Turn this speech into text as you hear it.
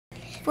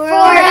For unto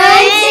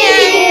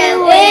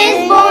you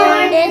is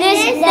born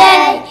this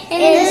day in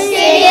the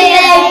city of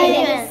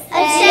David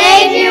a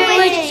Savior,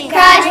 which is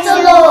Christ the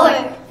Lord.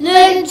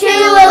 Luke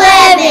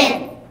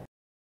 2:11.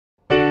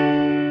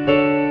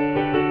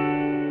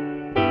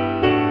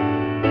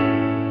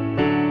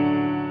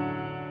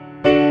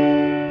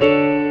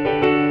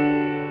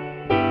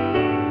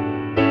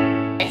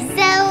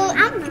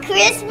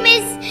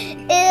 Christmas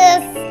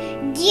is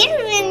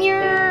giving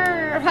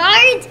your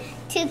heart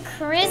to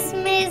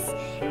Christmas,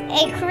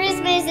 and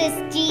Christmas is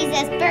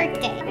Jesus'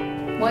 birthday.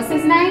 What's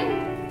his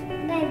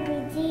name?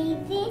 Baby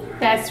Jesus.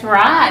 That's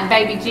right.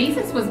 Baby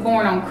Jesus was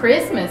born on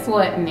Christmas,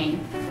 wasn't he?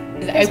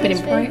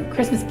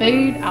 Christmas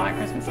food. I like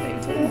Christmas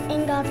food too.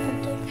 And God's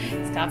birthday.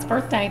 It's God's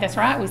birthday. That's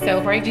right. We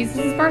celebrate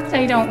Jesus'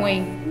 birthday, don't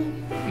we?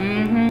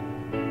 Mm-hmm.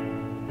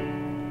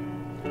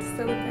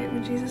 Celebrate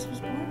when Jesus was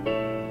born?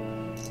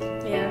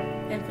 Yeah,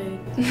 and food.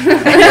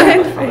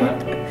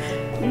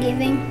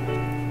 Giving.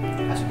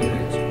 That's a good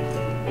answer.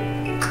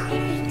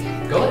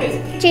 Go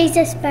ahead.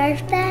 Jesus'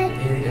 birthday.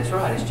 Yeah, that's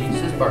right. It's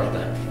Jesus'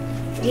 birthday.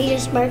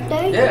 Jesus'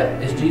 birthday. Yeah,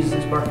 it's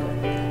Jesus'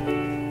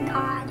 birthday.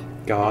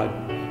 God.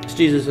 It's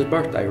Jesus'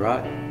 birthday,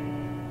 right?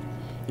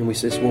 And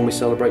it's when we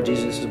celebrate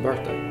Jesus'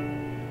 birthday.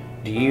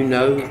 Do you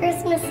know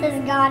Christmas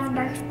is God's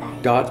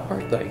birthday. God's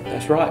birthday?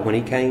 That's right. When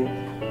He came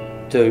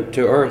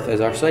to earth as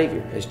our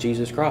Savior, as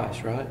Jesus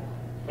Christ, right?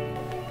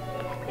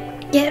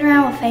 Get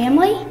around with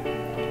family.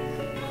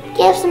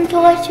 Give some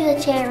toys to the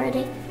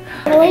charity.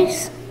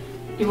 Toys.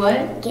 You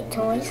what? Get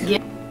toys. Yeah.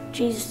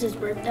 Jesus'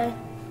 birthday.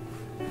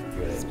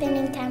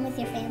 Spending time with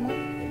your family.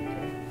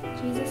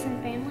 Jesus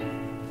and family.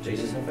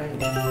 Jesus and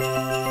family.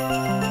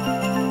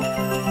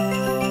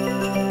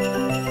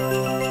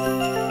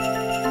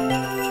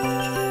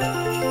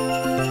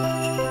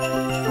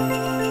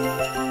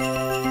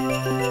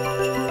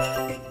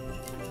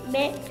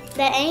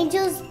 The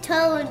angels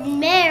told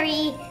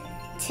Mary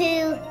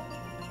to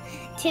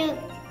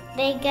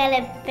they got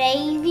a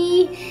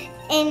baby,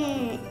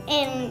 and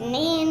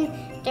then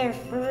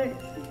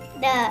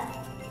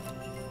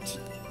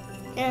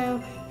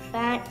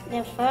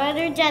the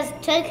father just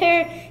took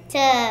her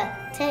to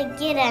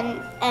get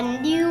a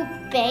new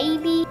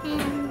baby.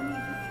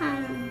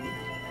 And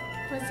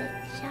was it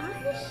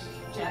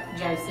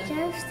Joseph.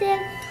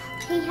 Joseph?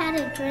 He had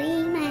a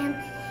dream, and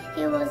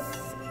it was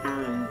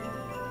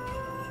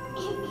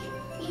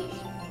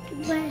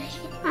where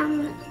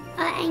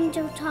an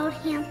angel told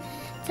him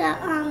to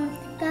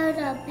go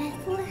to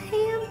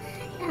Bethlehem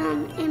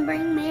and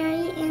bring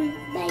Mary and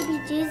baby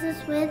Jesus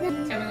with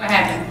him. Tell me what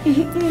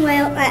happened.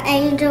 Well, an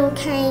angel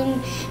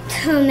came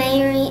to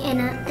Mary,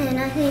 and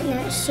I think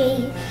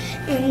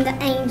that the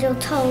angel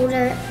told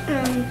her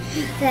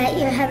that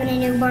you're having a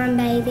newborn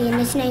baby, and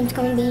his name's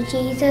going to be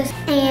Jesus.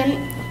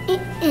 And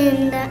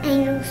the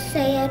angel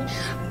said,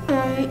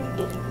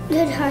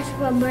 good hearts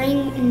will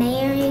bring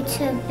Mary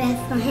to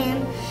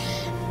Bethlehem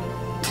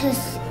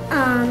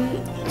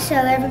so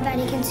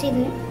everybody can see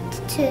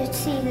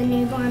the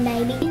newborn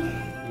baby.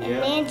 Yeah.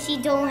 And then she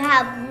don't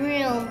have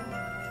room,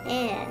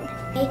 and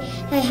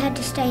they had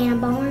to stay in a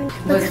barn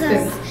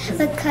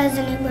because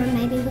the newborn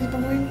baby was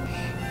born.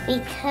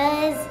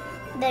 Because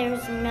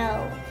there's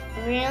no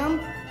room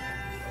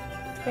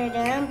for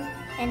them,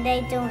 and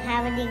they don't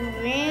have any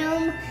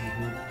room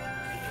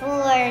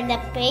for the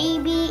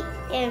baby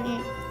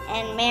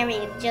and Mary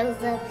and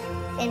Joseph,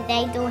 and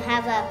they don't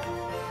have a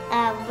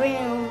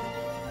room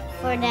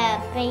for the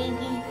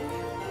baby.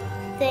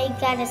 They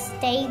got a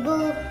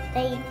stable.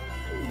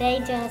 They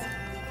just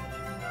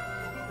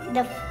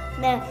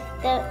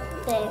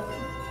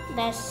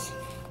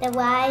the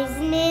wise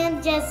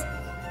men just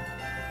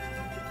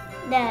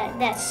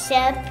the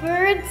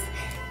shepherds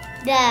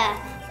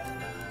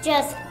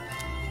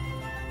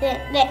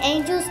the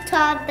angels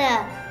taught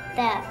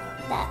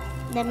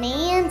the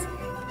man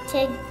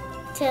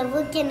to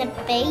look in the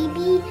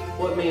baby.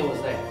 What man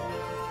was that?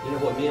 You know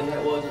what man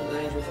that was that the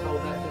angels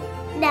told that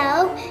to? No.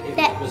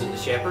 Was it the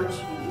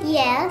shepherds?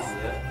 Yes.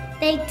 Yeah.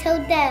 They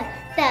told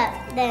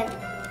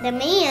the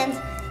man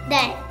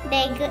that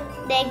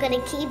they're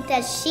gonna keep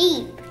the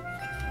sheep.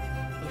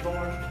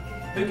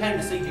 Who came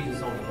to see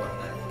Jesus on his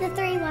birthday? The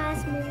three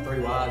wise men. 3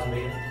 wise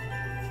men.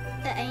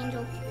 The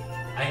angel.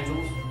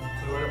 Angels.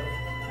 Who else?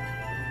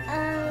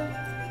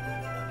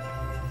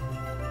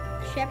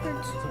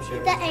 Shepherds. Some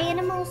shepherds. The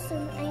animals.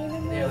 Some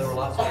animals. Yeah, there were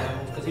lots of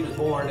animals because he was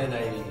born in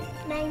a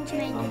manger.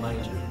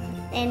 manger.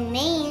 And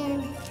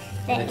then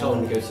And they told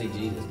him to go see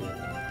Jesus, didn't they?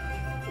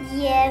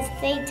 Yes,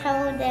 they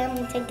told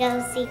them to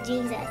go see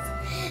Jesus.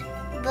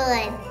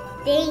 But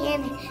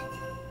then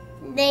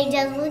they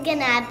just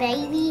looking at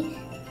baby,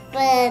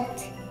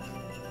 but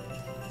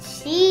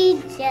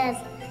she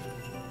just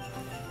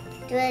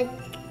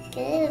looked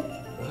good.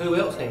 Well, who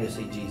else came to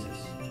see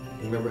Jesus?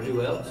 You remember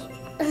who else?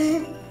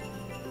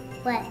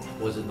 What?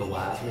 Was it the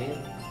wise men?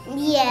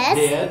 Yes.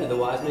 Yeah, did the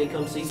wise men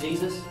come see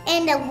Jesus?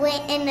 And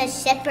the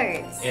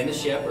shepherds. And the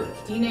shepherds.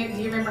 Do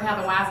you remember how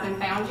the wise men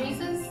found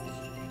Jesus?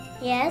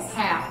 Yes.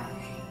 How?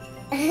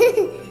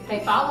 They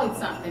followed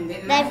something,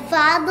 didn't they? They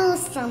followed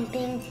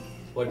something.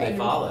 What did they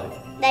follow?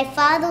 They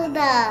follow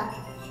the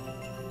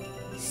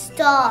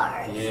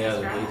stars. Yeah,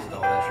 the big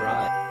star, that's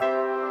right.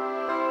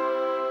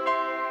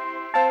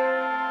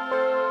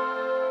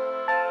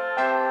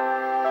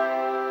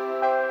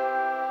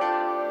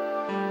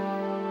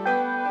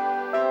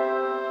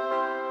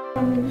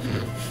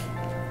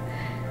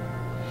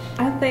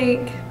 I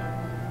think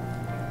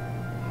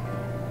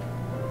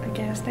a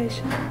gas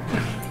station.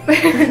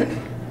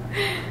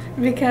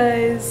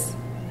 Because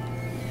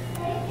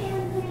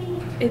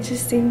it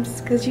just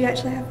seems, because you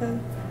actually have a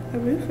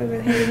roof over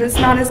your head and it's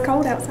not as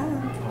cold outside.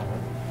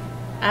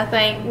 I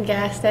think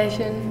gas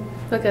station,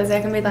 because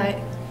there can be like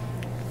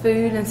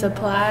food and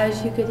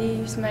supplies you could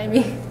use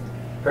maybe.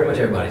 Pretty much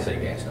everybody say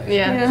gas station.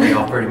 Yeah. So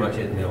y'all pretty much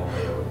hit the middle of the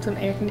middle. Some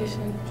air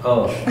conditioning.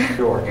 Oh,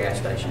 sure, gas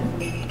station.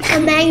 A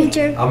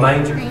manger. A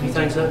manger, you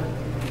think so?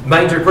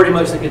 Manger, pretty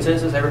much the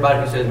consensus? Everybody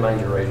who says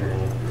manger, raise your hand.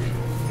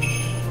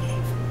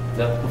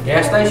 No?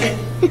 Gas station?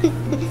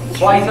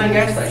 Why do you think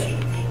gas station?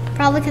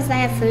 Probably because they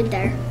have food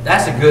there.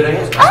 That's a good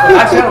answer.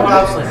 That's kind of what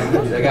I was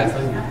thinking. They got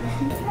food.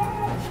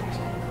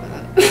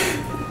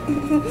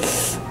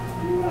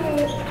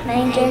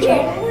 Manger.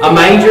 A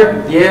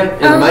manger? Yeah,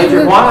 in a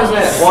manger. Why is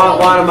that?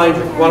 Why a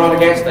manger? Why not a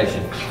gas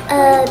station?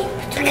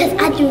 Because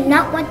I do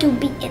not want to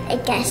be in a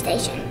gas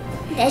station.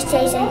 Gas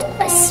stations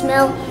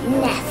smell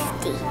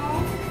nasty.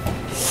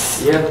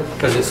 Yeah,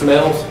 because it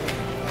smells.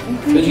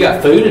 But you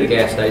got food at a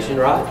gas station,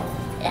 right?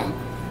 Yeah,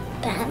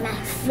 but I'm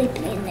not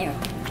sleeping in there.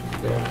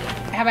 Yeah.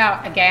 How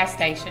about a gas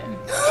station?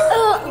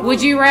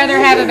 Would you rather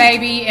have a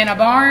baby in a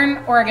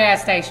barn or a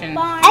gas station? A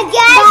gas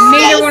station.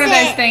 Neither one of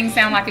those things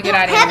sound like a good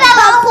idea. How about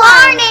a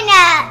barn and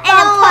a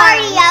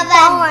party of a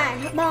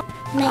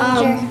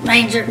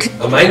manger?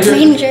 A manger?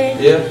 Manger.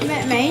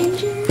 Yeah.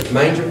 Manger?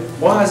 Manger?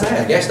 Why is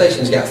that? Gas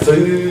station's got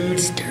food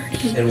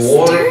and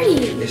water.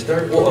 It's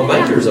dirty. Well, a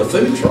manger is a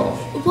food trough.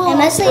 Well,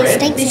 mostly it Brad?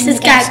 stinks. This has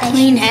got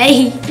clean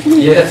hay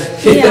Yeah.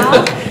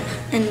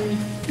 and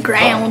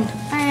ground.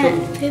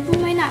 People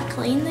may not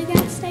clean the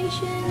gas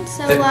station,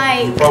 so You're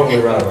like, probably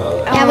right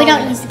about that. Yeah, we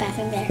don't use the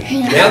bathroom there.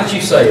 Now that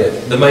you say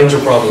it, the manger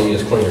probably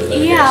is cleaner than a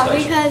yeah, gas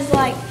station. because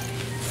like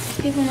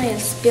people may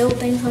have spilled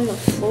things on the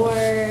floor.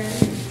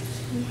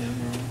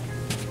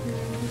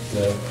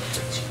 No.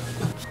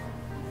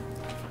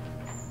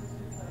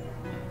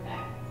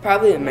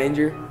 Probably a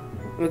manger,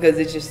 because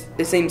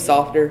it seems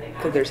softer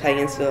because there's hay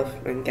and stuff,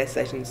 and gas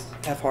stations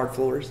have hard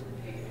floors.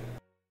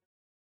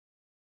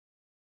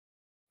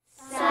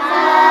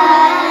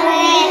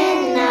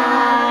 Silent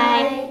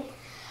night,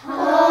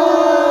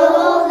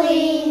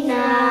 holy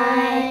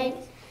night,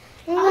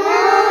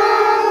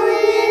 all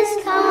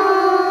is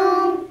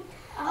calm,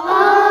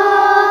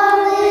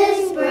 all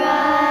is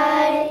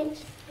bright,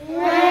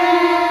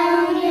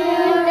 round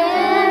your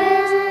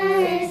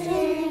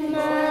nursing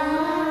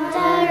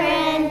mother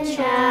and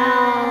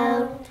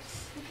child,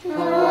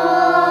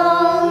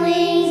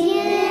 holy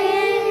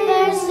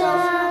universal,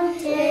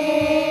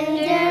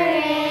 tender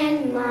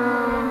and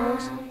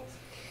mild.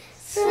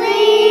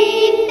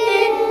 Sleep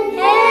in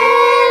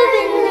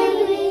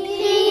heavenly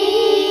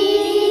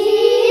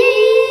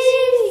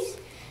peace.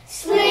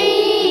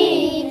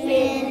 Sleep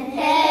in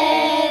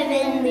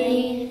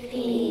heavenly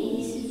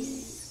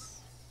peace.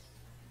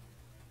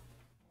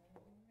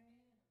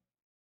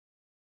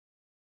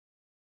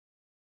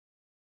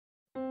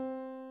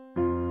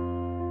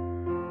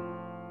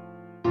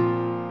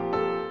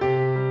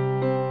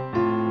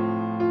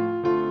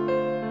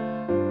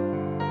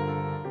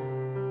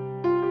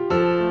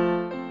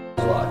 A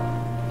lot.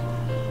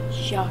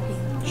 Shocking.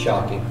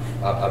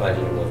 I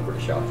imagine it was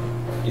pretty shocking.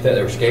 You think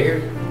they were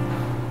scared?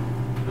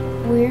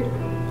 Weird.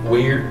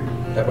 Weird?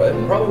 It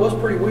probably was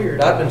pretty weird.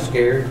 I've been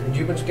scared. Had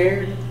you been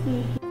scared?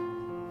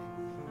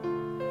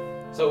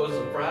 So it was a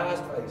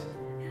surprised face?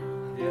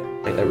 Yeah.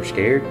 Think they were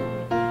scared?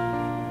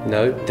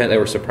 No? Think they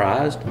were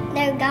surprised?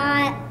 Their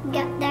God,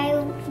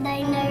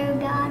 they knew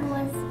God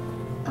was,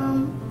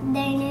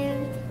 they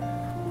knew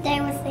they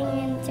were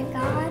singing to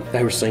God.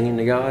 They were singing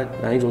to God.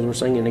 The angels were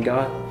singing to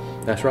God.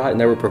 That's right. And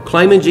they were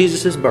proclaiming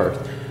Jesus'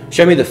 birth.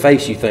 Show me the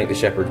face you think the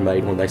shepherds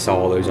made when they saw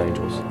all those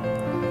angels.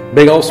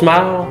 Big old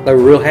smile. They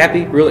were real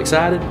happy, real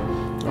excited.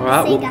 All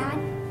right. See Well, God.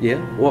 yeah.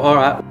 Well, all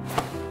right.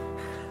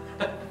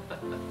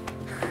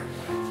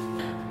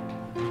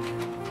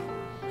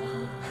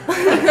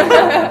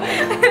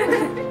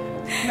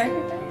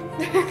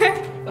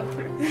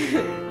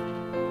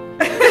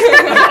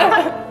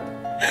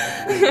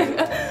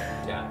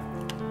 Yeah.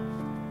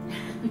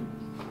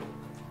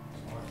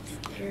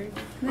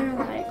 They're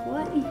like,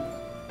 what?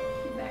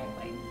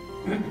 Exactly.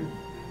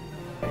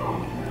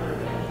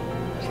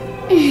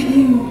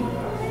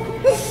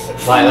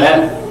 Like that?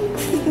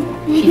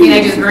 You think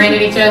they just grinned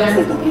at each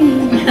other?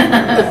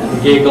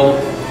 Giggle.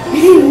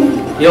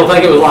 You don't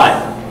think it was like?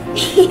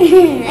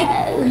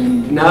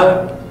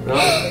 No? No?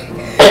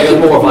 It was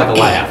more of like a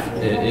laugh.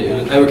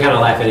 They were kind of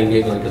laughing and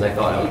giggling because they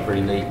thought that was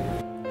pretty neat.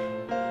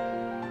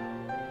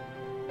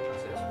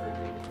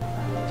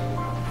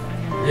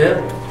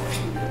 Yeah.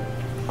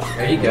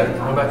 There you go.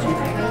 What about you?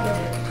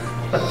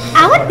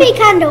 I would be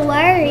kind of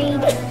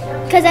worried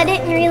because I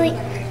didn't really,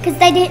 because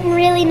they didn't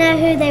really know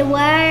who they were,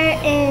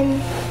 and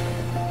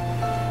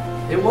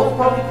It was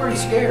probably pretty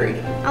scary.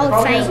 They I would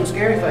probably had say. some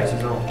scary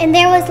faces on. And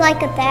there was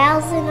like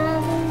 1,000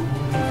 of them.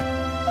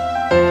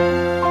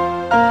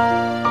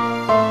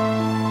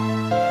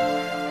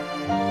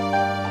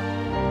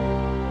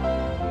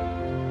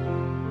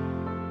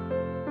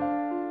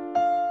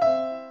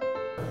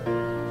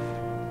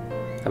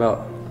 How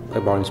about they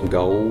brought in some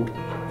gold?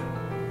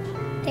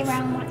 They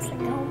ran lots of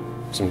gold.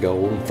 Some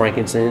gold and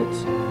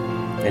frankincense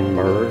and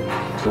myrrh. You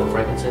know what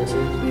frankincense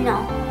is? No.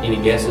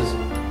 Any guesses?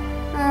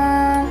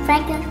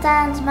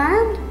 Frankenstein's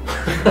mind?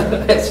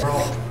 That's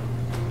wrong.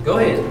 Go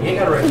ahead. You ain't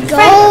got to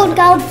write.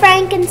 Gold,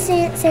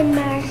 frankincense, and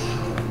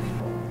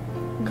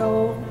myrrh.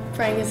 Gold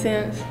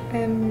Frankincense,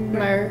 and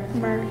myrrh.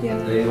 myrrh, yeah.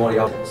 Any one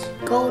of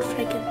y'all? Gold,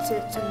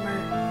 frankincense, and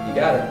myrrh. You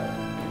got it.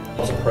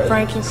 What's a present?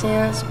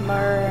 Frankincense,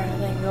 myrrh, I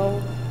think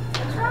gold.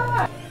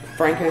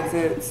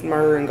 Frankincense,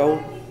 myrrh, and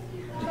gold.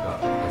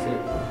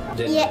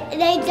 That's it. Yeah,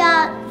 they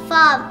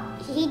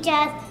just, he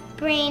just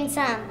bring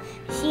some.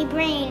 She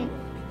bring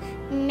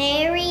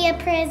Mary a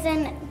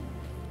present,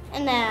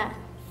 and the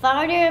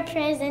Father a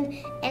present,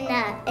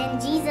 and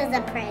Jesus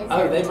a present.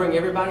 Oh, they bring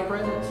everybody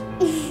presents?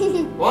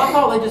 Well, I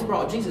thought they just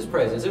brought Jesus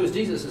presents. It was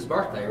Jesus'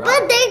 birthday, right?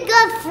 But they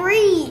got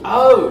free.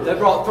 Oh, they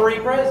brought 3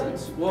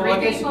 presents. Well, Three I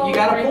guess people, you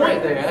got a 3 point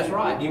presents. there. That's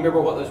right. Do you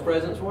remember what those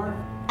presents were?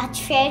 A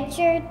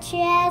treasure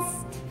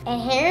chest, a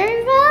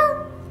herring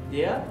bow,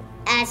 Yeah.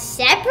 a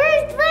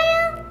shepherd's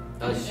lamb.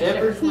 A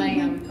shepherd's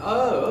lamb.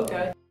 Oh,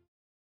 okay.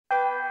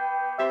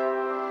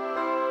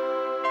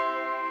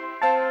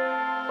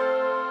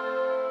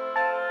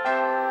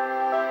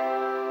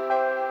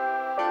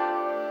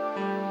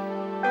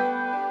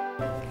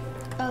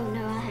 Oh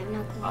no, I have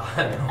no clue. I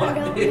have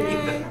no idea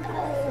either.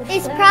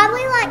 It's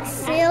probably like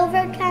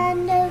silver,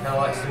 kind of. Kind of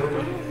like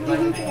silver.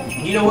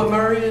 Like, you know what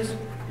myrrh is?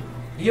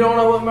 You don't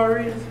know what myrrh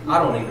is? I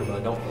don't either,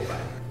 but don't go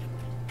back.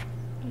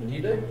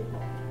 You do?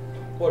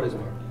 What is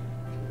myrrh?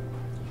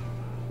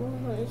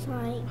 Oh, it's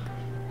like,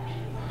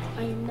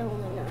 I don't know.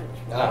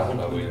 I don't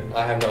know either.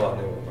 I have no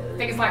idea what myrrh I is.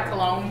 think it's like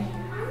cologne.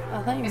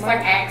 I think It's myrrh.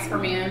 like Axe for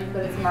men,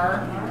 but it's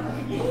myrrh.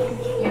 You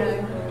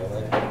know,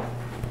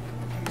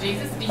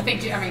 Jesus. Do you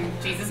think?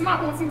 Jesus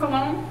might want some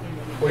cologne.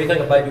 What do you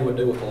think a baby would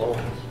do with cologne?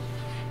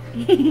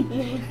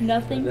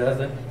 Nothing.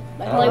 Nothing.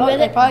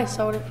 They probably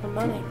sold it for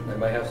money. They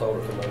may have sold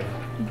it for money.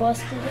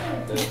 Busted.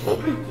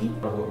 You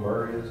know what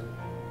myrrh is?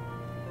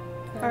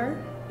 Fur?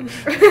 I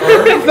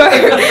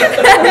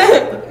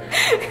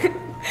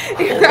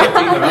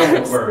don't know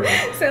what myrrh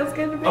is. Sounds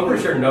good to me. I'm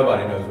pretty sure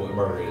nobody knows what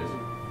myrrh is.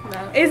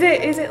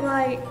 Is it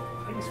like,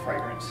 I think it's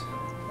fragrance.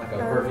 Like a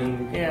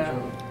perfume? or Yeah.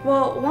 something?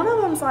 well, one of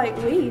them's like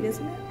weed,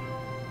 isn't it?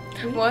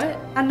 What?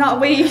 I'm not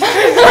weed.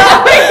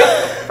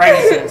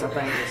 Frankincense, I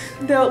think.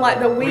 Is.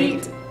 the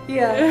wheat.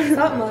 Yeah,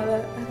 something like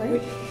that, I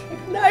think.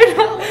 No,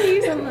 not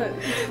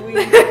weed.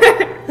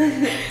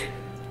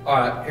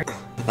 Alright, here.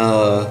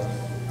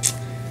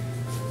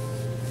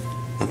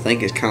 I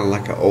think it's kind of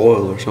like an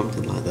oil or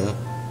something like that.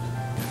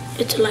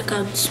 It's like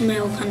a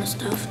smell kind of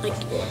stuff. Like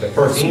the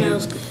perfume.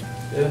 smells good.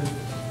 Yeah.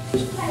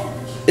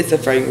 It's a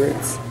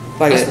fragrance,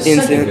 like That's an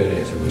the second incense. good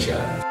answer we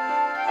got.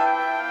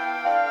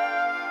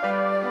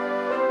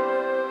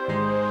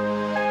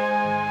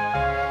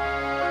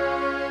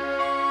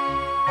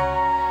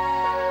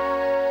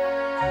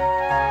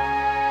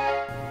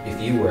 If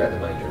you were at the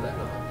manger that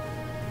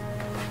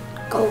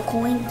night, Gold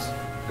coins.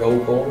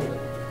 gold coin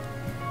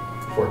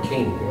for a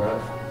king,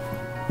 right?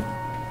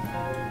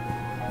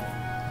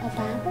 A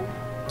Bible?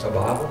 A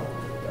Bible?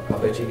 I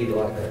bet you he'd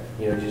like that.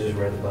 You know, you just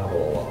read the Bible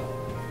a lot.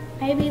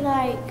 Maybe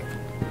like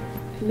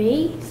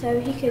me, so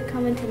he could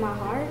come into my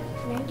heart,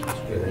 maybe. That's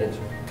a good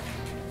answer.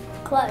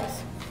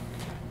 Close.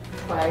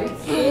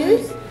 Clothes.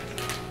 Shoes?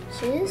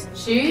 Shoes?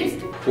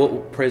 Shoes.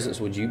 What presents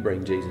would you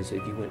bring Jesus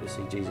if you went to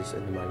see Jesus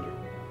in the manger?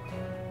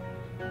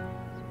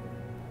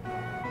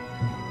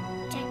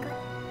 Chocolate.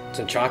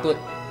 Some chocolate?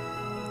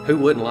 Who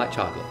wouldn't like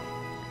chocolate?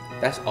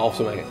 That's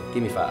awesome answer.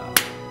 Give me 5.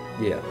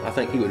 Yeah, I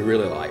think he would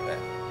really like that.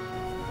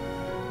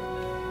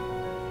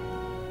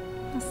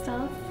 My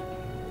stuff.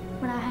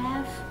 What I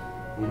have.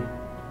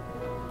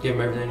 Give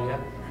him everything you got?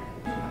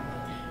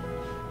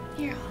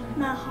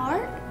 My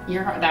heart.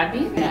 Your that'd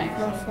be nice.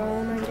 My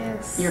phone, I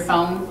guess. Your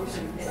phone.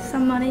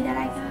 Some money that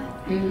I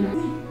got.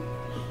 Mm-hmm.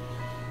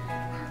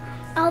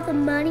 All the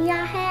money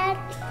I had.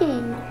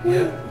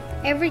 Yeah.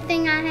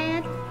 Everything I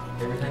had.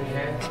 Everything you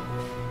had?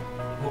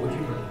 What would you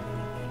bring?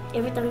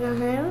 Everything I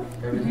have.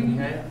 Everything you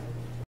had?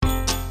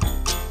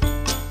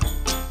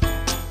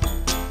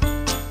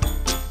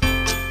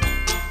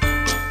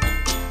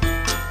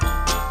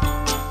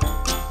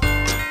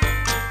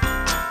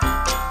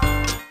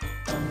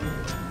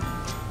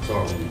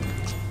 Sorry.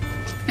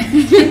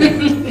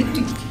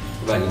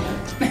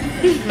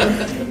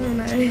 What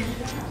about you?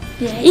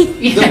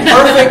 Yay. The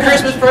perfect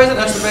Christmas present?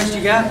 That's the best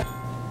you got?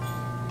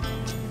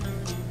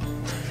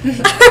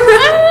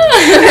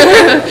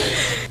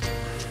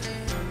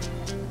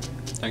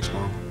 Thanks,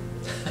 Mom.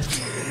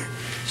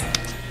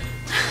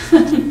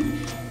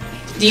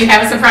 Do you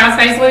have a surprise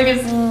face,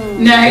 Lucas?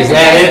 No. Is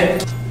that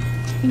it?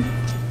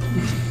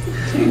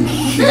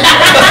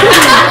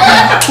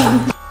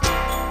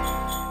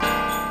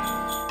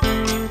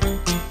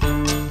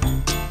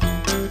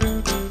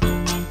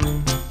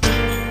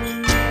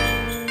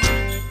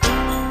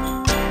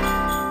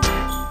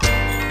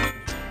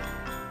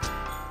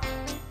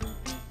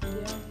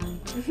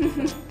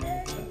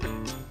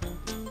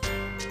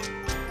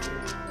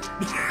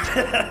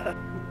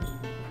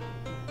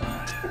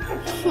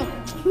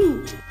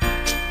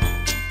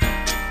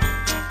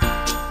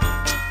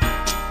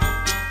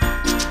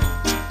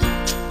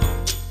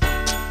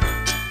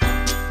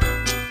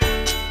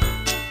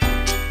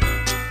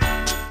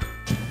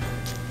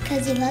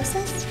 Because he loves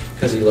us.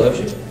 Because he loves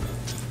you.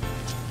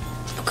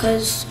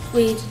 Because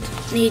we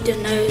need to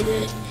know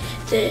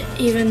that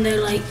even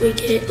though like we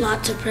get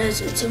lots of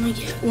presents and we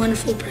get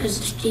wonderful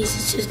presents,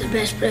 Jesus is the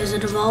best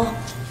present of all.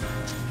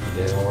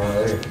 Yeah, all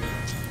right there.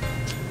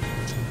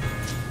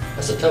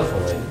 That's a tough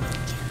one, ain't it?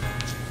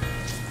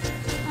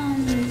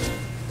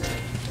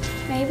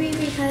 Maybe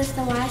because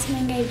the wise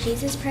men gave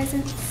Jesus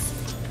presents,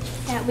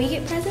 that we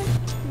get presents.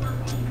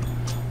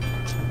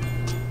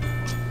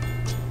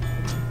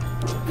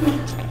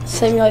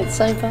 Simulate the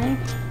same thing.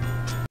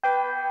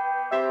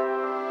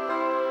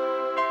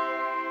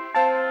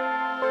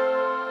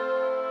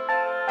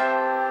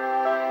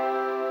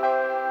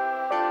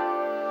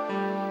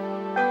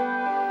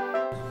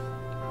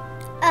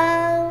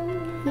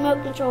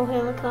 Remote control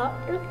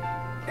helicopter.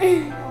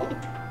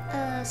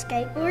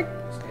 Skateboard.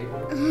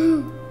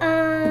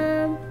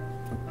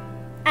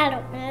 I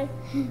don't know.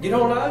 You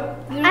don't know?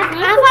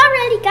 I've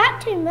already got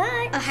too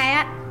much. A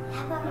hat.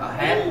 A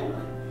hat?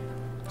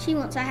 She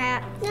wants a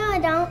hat. No, I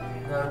don't.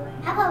 No.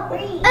 How about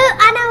Reed? Oh,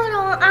 I know what I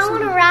want. I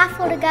want a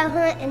rifle to go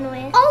hunting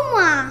with. Oh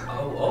my!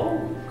 Oh,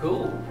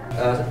 cool.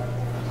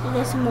 You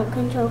get some remote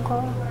control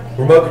car.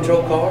 Remote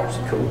control cars?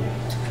 Cool.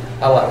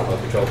 I like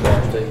remote control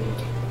cars too.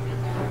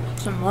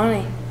 Some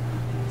money.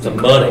 Some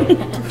money.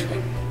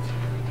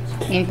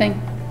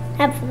 Anything?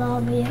 I've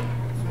thought of it.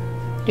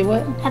 Do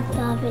what? I've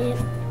thought of it.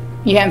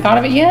 You hadn't thought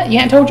of it yet? You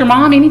hadn't told your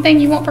mom anything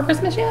you want for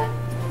Christmas yet?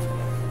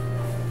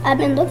 I've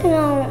been looking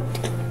on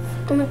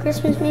the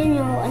Christmas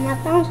manual and I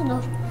found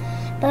stuff,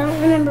 but I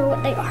don't remember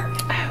what they are.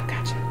 Oh,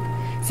 gotcha.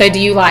 So do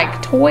you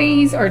like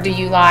toys or do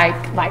you like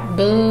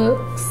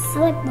books? I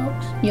like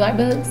books. You like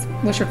books?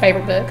 What's your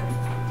favorite book?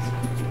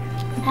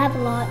 I have a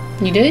lot.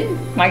 You do?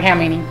 Like how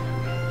many?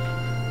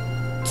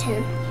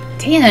 10.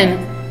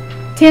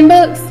 10? 10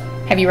 books?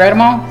 Have you read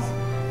them all?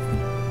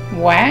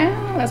 Wow,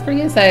 that's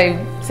pretty good.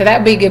 So that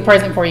would be a good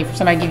present for you for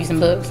somebody to give you some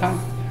books, huh?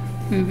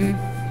 Mm-hmm.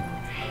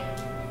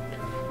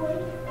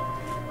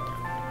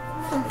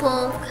 A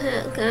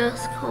bobcat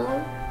gas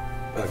car.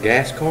 A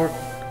gas cart?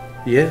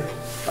 Yeah.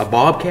 A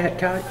bobcat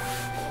kite?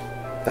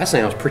 That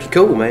sounds pretty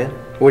cool, man.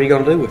 What are you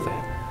going to do with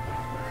that?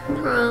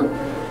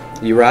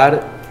 You ride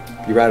it?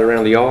 You ride it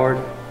around the yard?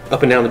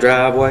 Up and down the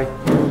driveway?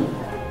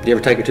 Do you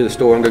ever take it to the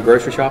store and go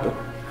grocery shopping?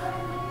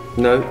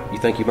 No? You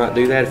think you might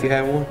do that if you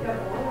have one?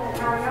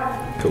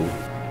 Cool.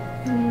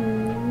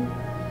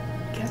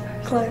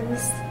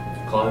 Clothes.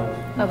 Clothes?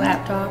 A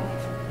laptop.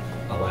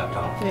 A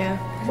laptop? Yeah.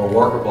 For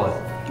work or play?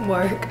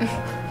 Work.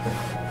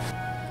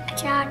 A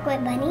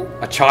chocolate bunny.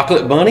 A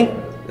chocolate bunny?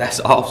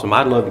 That's awesome.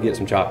 I'd love to get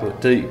some chocolate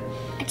too.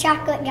 A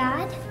chocolate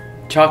god.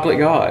 Chocolate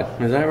God.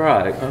 Is that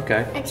right?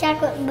 Okay. A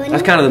chocolate bunny.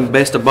 That's kind of the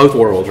best of both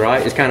worlds,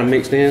 right? It's kind of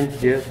mixed in.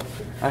 Yeah.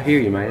 I hear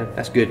you, man.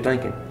 That's good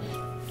thinking.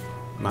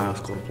 My high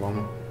school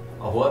diploma.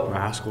 A what? My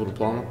high school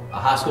diploma. A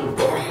high school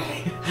diploma.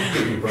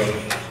 Good, you, brother.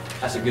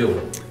 That's a good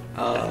one.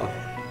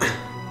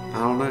 I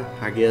don't know.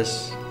 I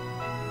guess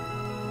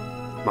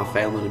my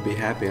family would be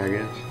happy, I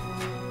guess.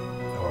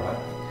 All right.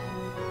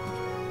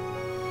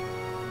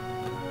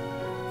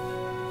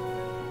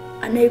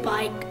 A new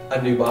bike.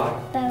 A new bike.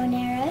 Bow and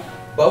arrow.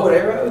 Bow and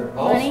arrow.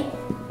 Awesome. Money.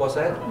 What's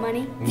that?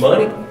 Money.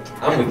 Money?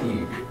 I'm with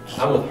you.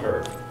 I'm with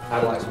her.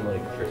 I'd like some money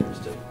for Christmas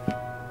too.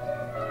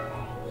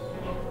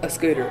 A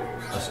scooter.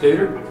 A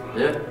scooter?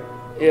 Yeah.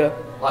 Yeah.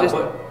 Like just,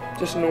 what?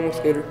 Just a normal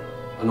scooter.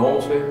 A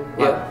normal scooter?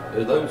 Yeah.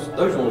 Like,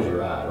 those ones you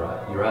ride,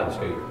 right? You ride the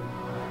scooter.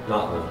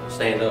 Not the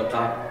stand-up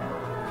type.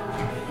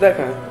 That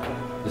kind.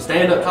 The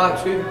stand-up type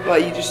scooter?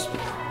 Like you just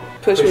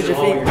push with your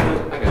along feet.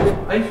 I got you.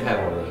 I used to have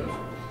one of those.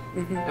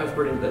 Mm-hmm. That was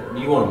pretty. Do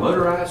you want a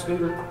motorized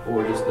scooter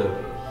or just the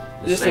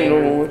Just a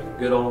standard, normal one.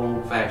 good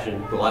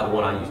old-fashioned, like the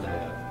one I used to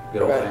have?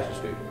 Good old-fashioned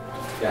scooter.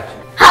 Gotcha.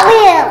 Hot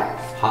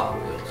Wheels. Hot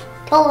Wheels.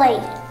 Toy.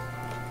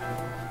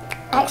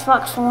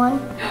 Xbox One.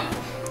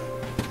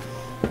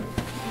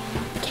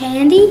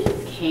 Candy.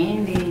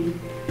 Candy.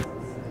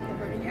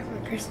 I've already got my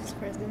Christmas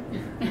present.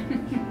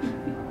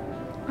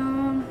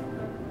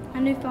 A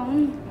new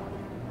phone.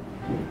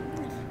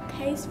 A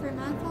case for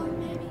my phone,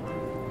 maybe.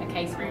 A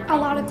case for your A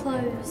lot of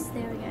clothes.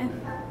 There we go.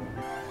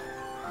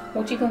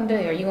 What you gonna do?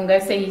 Are you gonna go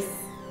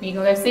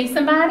see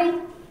somebody?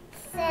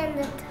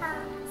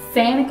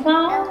 Santa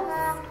Claus?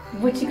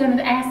 What you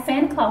gonna ask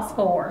Santa Claus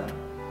for?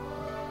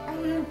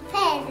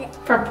 Present.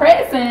 For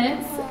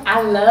presents?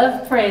 I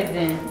love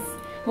presents.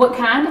 What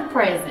kind of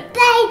presents?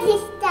 Baby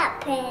stuff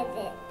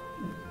present.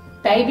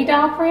 Baby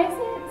doll presents?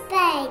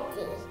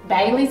 Baby.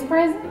 Bailey's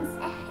presents?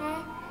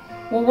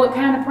 Well, what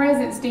kind of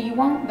presents do you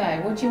want,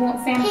 though? What do you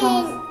want Santa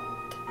Claus?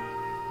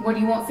 What do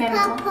you want Santa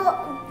Claus?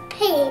 Purple,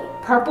 pink.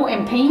 Purple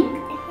and pink?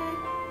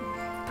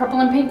 Purple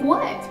and pink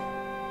what?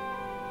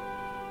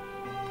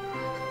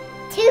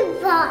 2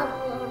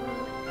 bubbles.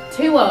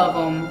 2 of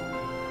them.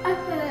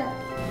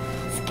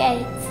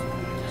 Skates.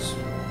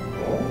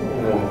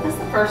 That's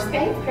the first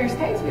pair of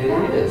skates we've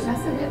got. That's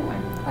a good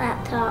one.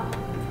 Laptop. A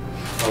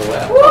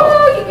laptop.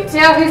 Woo! You can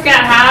tell who's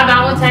got high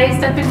dollar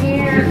taste up in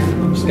here.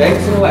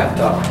 Skates and a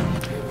laptop.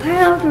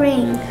 Pearl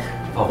ring.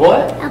 A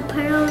what? A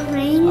pearl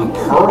ring. A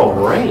pearl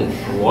ring.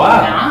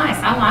 Wow.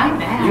 Nice. I like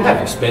that. You have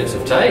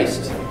expensive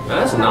taste.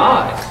 That's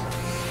nice.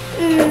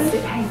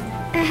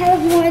 I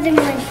have more than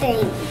one thing.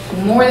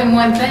 More than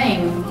one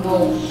thing.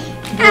 Well,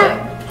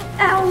 what?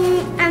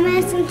 I'm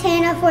asking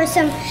Tana for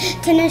some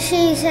tennis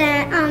shoes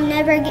that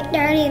never get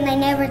dirty and they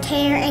never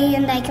tear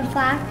and they can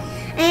fly.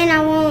 And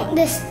I want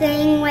this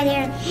thing where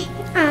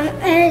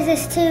there's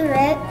this 2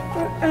 red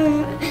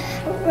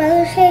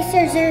roller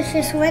coasters. There's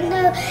this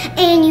window,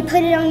 and you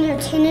put it on your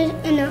tennis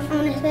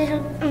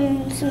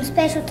some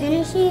special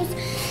tennis shoes,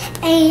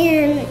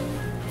 and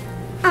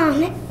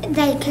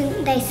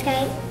they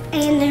skate.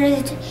 And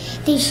there's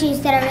these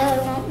shoes that I really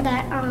want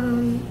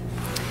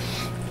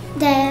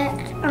that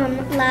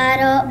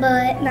light up,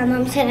 but my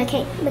mom said I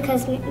can't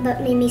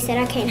but Mimi said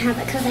I can't have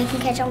it because they can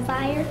catch on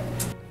fire.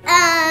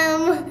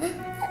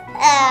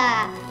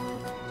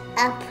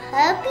 A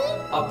puppy?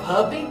 A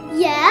puppy?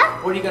 Yeah.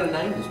 What are you gonna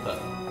name this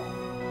puppy?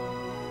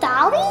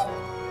 Dolly?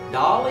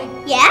 Dolly?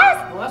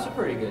 Yes. Well, that's a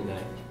pretty good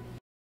name.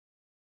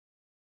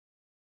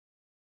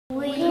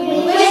 We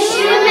wish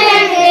you a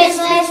Merry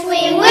Christmas.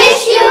 We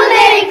wish you a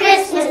Merry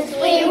Christmas.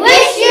 We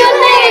wish you a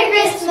Merry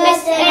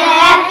Christmas and a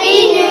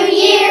Happy New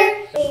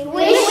Year. We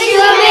wish you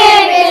a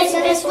Merry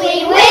Christmas.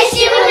 We wish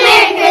you a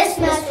Merry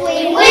Christmas.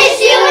 We wish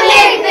you a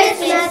Merry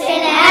Christmas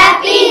and a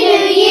Happy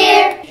New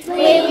Year.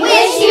 We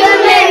wish you a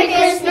Merry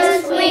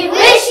Christmas. We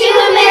wish you a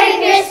Merry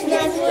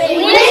Christmas. We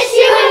wish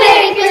you a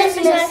Merry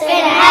Christmas and a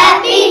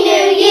Happy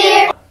New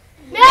Year.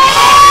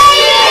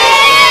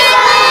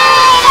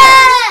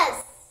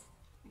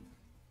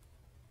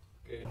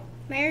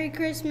 Merry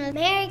Christmas.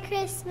 Merry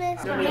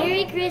Christmas.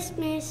 Merry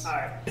Christmas.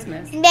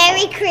 Christmas.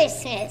 Merry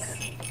Christmas.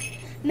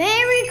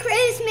 Merry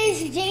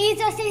Christmas,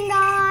 Jesus and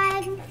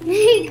God.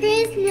 Merry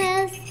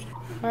Christmas.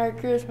 Merry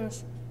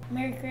Christmas.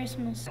 Merry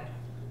Christmas.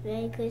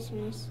 Merry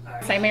Christmas.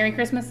 Say Merry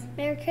Christmas.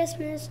 Merry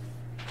Christmas.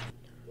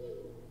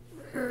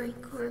 Merry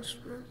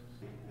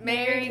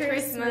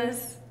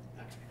Christmas.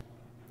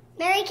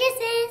 Merry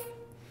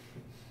Christmas.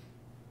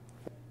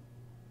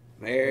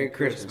 Merry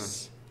Christmas.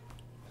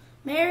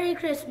 Merry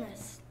Christmas.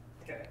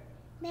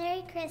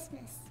 Merry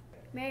Christmas.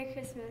 Merry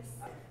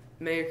Christmas.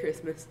 Merry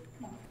Christmas.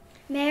 Merry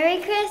Christmas. Merry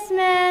Christmas.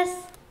 Merry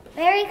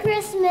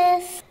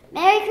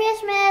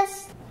Christmas.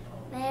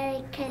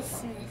 Merry Christmas.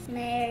 Merry Christmas.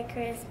 Merry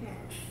Christmas.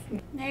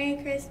 Merry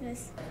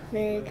Christmas.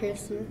 Merry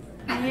Christmas.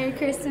 Merry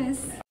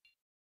Christmas.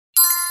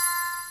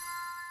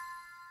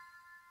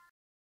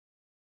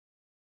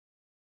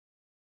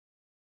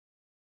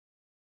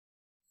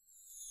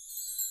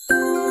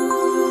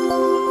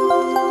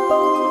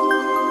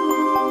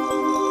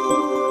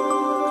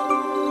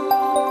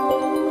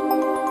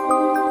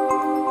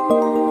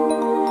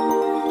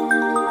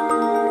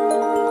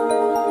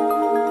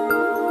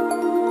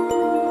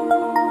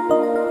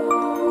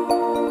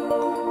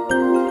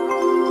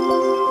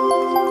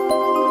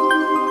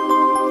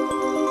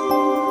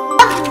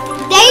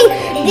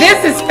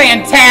 This is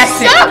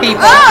fantastic,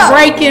 people.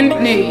 Breaking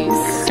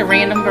news to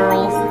random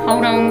girls.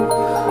 Hold on.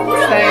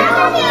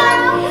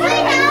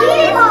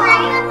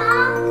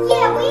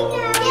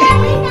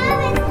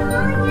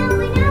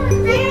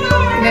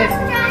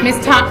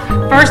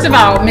 First of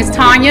all, Miss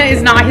Tanya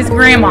is not his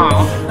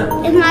grandma.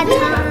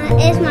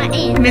 It's my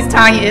aunt. Miss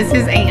Tanya is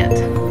his aunt.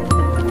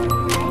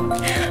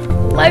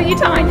 Love you,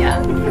 Tanya.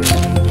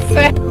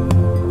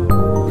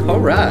 All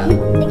right.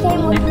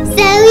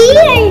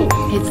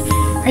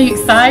 Are you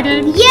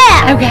excited?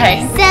 Yeah.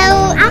 Okay. So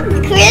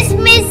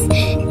Christmas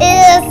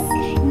is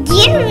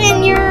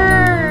giving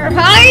your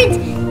heart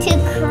to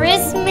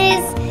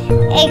Christmas,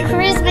 and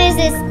Christmas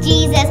is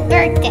Jesus'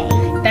 birthday.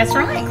 That's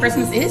right.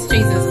 Christmas is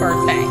Jesus'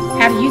 birthday.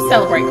 How do you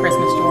celebrate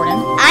Christmas, Jordan?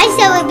 I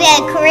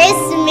celebrate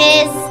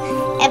Christmas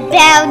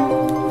about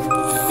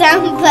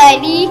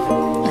somebody.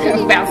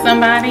 About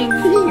somebody?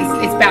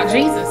 It's about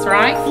Jesus,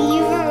 right?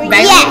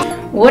 Baby? Yeah.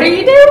 What are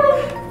you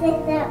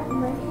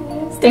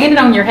doing? Standing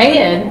on your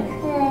head.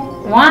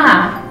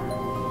 Why?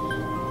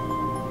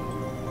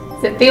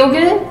 Does it feel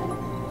good?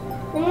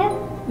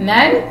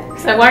 No?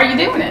 So why are you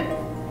doing it?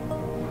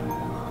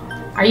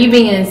 Are you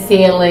being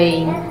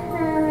silly?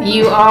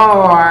 You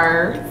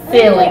are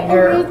silly,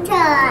 girl.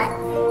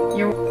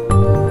 You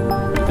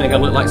think I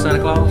look like Santa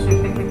Claus?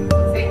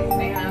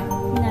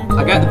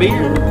 I got the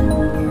beard.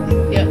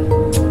 Yep.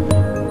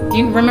 Do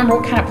you remember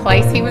what kind of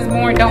place he was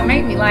born? Don't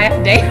make me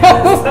laugh, Dale.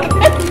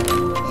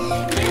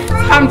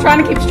 I'm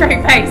trying to keep a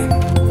straight face.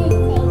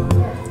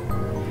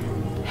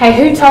 Hey,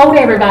 who told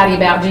everybody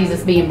about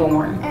Jesus being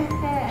born?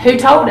 Who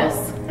told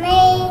us?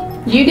 Me.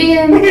 You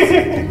did?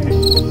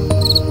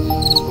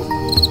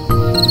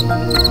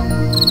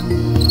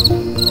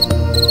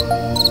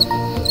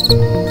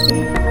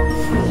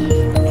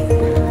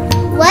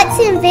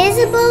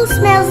 invisible,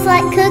 smells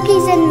like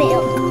cookies and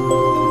milk.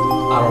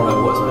 I don't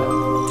know what's that.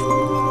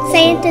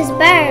 Santa's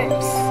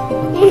birds.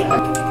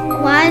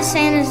 Why is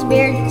Santa's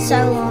beard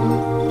so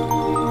long?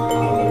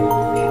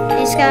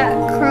 It's got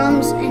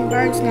crumbs and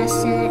birds'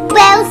 nests in it.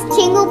 Bells,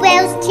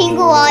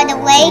 jingle all the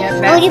way. Yeah,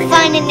 When you that's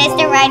find a nest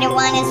to ride and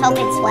one is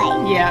open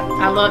sleigh. Yeah,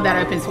 I love that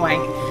open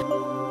swing.